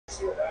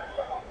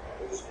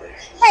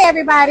Hey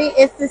everybody,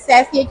 it's the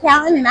Sassy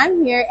Accountant and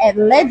I'm here at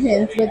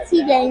Legends with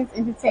T-Games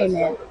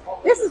Entertainment.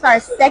 This is our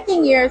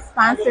second year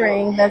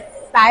sponsoring the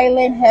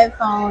Silent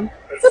Headphone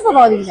Super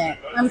Bowl event.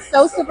 I'm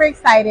so super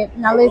excited.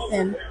 Now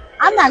listen,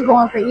 I'm not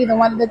going for either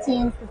one of the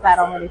teams because I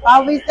don't really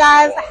follow these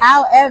guys.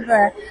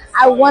 However,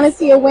 I want to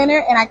see a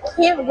winner and I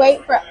can't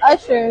wait for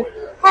Usher's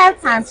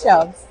halftime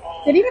show.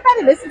 Did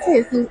anybody listen to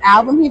his new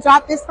album he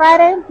dropped this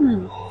Friday?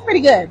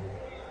 Pretty good.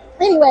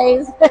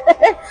 Anyways,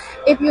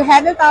 if you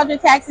haven't filed your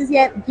taxes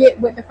yet, get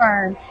with the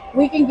firm.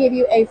 We can give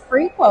you a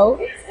free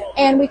quote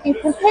and we can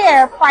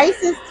compare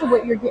prices to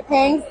what you're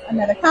paying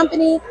another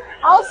company,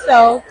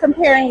 also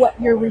comparing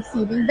what you're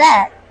receiving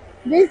back.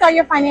 These are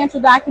your financial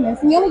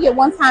documents and you only get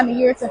one time a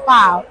year to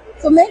file.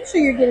 So make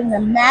sure you're getting the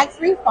max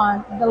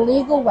refund the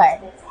legal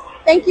way.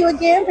 Thank you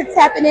again for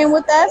tapping in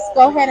with us.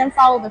 Go ahead and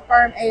follow the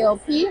firm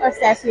AOP or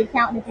Sassy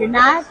Accountant if you're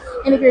not.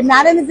 And if you're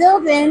not in the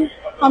building,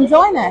 come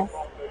join us.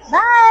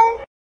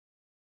 Bye.